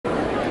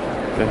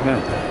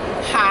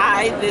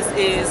Hi, this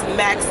is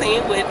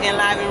Maxine with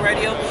ENLIVEN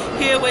Radio,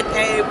 here with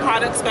a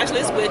product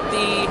specialist with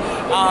the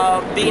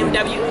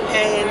BMW,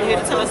 and here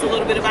to tell us a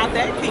little bit about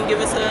that. Can you give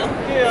us a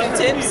few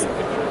tips?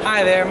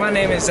 Hi there, my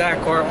name is Zach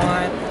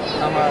Ortwine.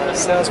 I'm a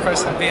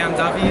salesperson at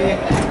BMW.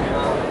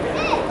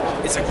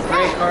 It's a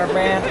great car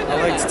brand.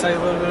 I'd like to tell you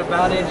a little bit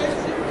about it.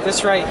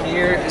 This right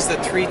here is the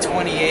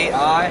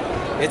 328i.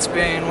 It's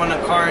been one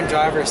of Car and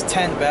Driver's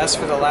 10 best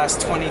for the last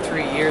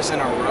 23 years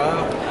in a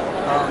row.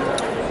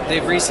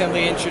 They've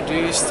recently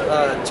introduced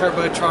a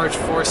turbocharged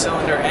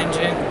 4-cylinder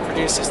engine,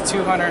 produces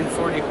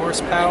 240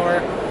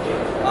 horsepower,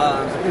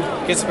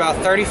 gets about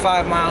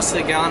 35 miles to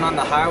the gallon on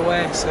the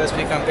highway, so it's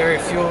become very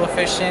fuel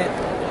efficient.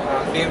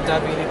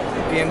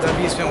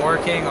 BMW's been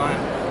working on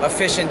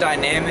efficient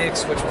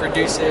dynamics, which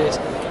produces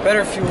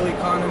better fuel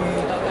economy,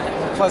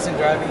 more pleasant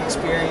driving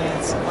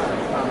experience.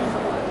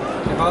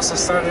 They've also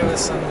started with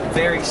some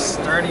very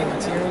sturdy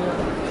material,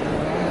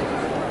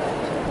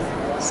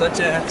 such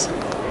as...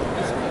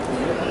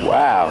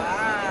 Wow,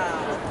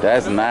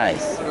 that's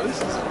nice.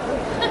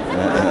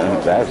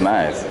 That's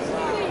nice.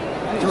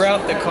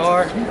 Throughout the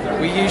car,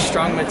 we use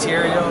strong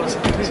materials.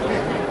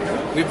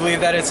 We believe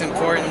that it's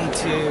important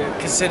to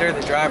consider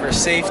the driver's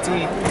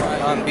safety.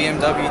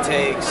 BMW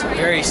takes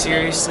very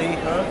seriously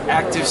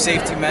active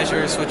safety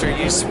measures, which are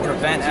used to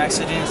prevent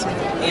accidents,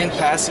 and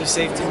passive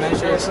safety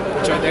measures,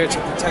 which are there to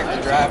protect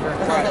the driver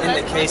in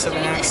the case of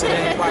an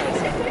accident.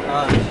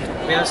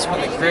 We have some of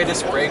the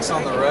greatest brakes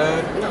on the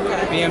road.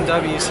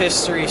 BMW's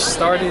history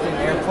started in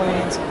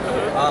airplanes.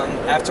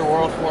 After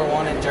World War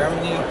I in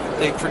Germany,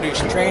 they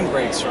produced train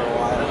brakes for a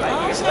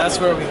while. So that's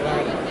where we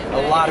learned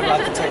a lot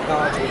about the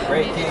technology of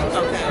braking.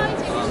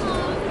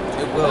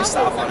 It will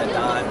stop on a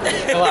dime.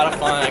 A lot of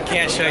fun. I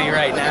can't show you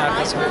right now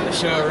because we're in the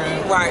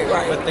showroom. Right.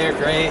 But they're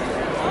great.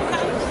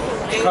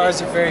 The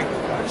cars are very...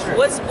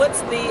 What's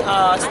the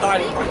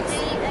starting price?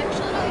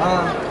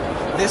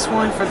 This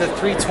one for the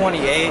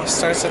 328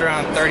 starts at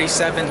around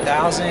 $37,000.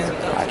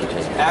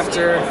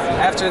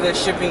 After the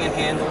shipping and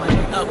handling,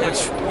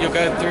 which you'll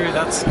go through,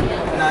 that's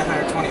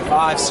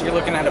 $925. So you're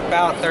looking at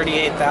about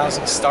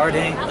 $38,000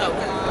 starting.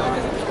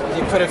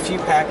 You put a few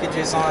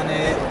packages on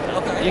it.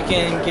 You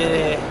can get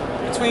it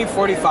between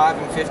 $45,000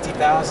 and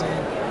 $50,000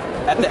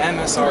 at the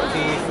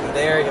MSRP. From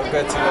there, you'll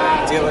go to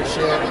the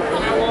dealership.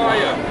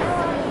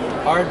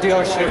 Our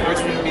dealership,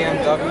 Richmond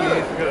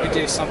BMW, we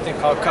do something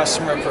called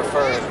customer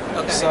preferred.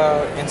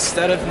 So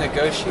instead of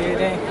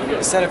negotiating,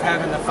 instead of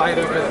having to fight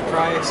over the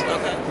price,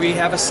 we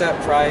have a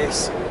set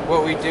price.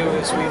 What we do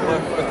is we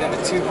look within a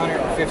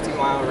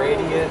 250-mile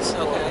radius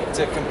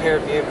to compare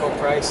vehicle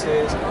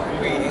prices.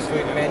 We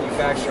include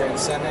manufacturer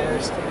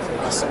incentives,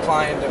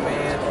 supply and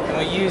demand, and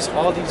we use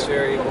all these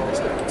variables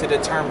to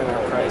determine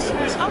our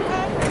prices.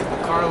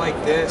 A car like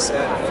this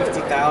at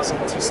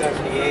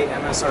 $50,278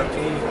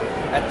 MSRP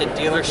at the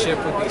dealership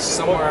would be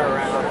somewhere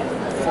around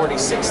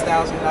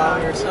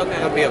 $46,000.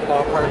 That'll be a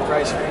ballpark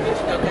price range.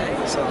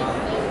 So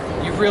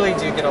you really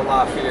do get a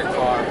lot for your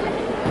car.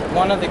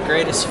 One of the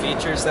greatest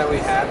features that we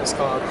have is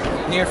called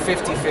near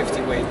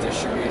 50-50 weight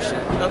distribution.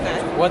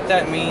 What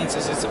that means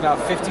is it's about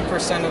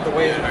 50% of the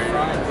weight in the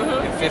front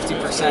and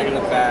 50% in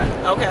the back.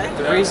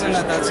 The reason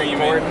that that's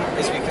important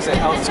is because it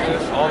helps keep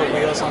all the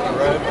wheels on the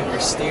road when you're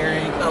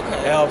steering.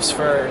 It helps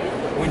for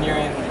when you're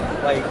in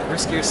like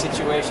riskier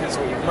situations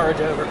where you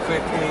merge over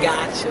quickly.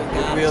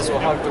 The wheels will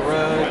hug the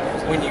road.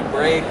 When you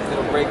brake,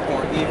 it'll brake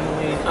more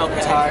evenly.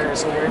 The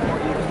tires will wear more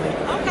evenly.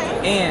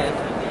 And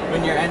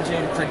when your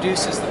engine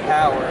produces the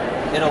power,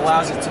 it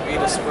allows it to be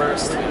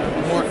dispersed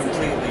more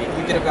completely.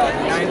 You get about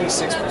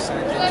 96%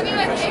 engine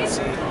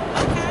efficiency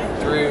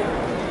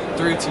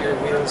through to your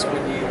wheels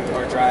when you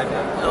are driving.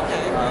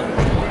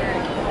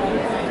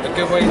 A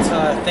good way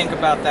to think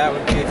about that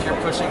would be if you're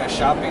pushing a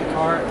shopping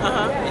cart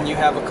and you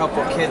have a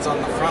couple kids on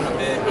the front of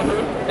it,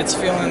 it's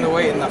feeling the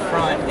weight in the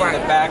front and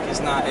the back is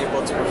not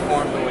able to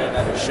perform the way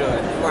that it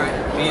should.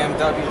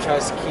 BMW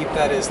tries to keep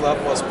that as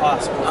level as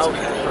possible to keep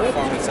the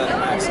performance at a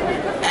maximum.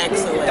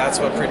 Excellent. That's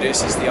what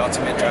produces the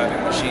ultimate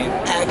driving machine.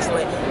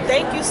 Excellent.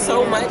 Thank you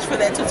so much for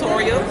that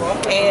tutorial.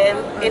 And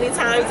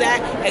anytime,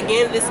 Zach,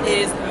 again, this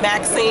is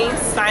Maxine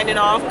signing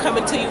off,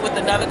 coming to you with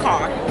another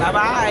car.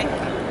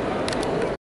 Bye-bye.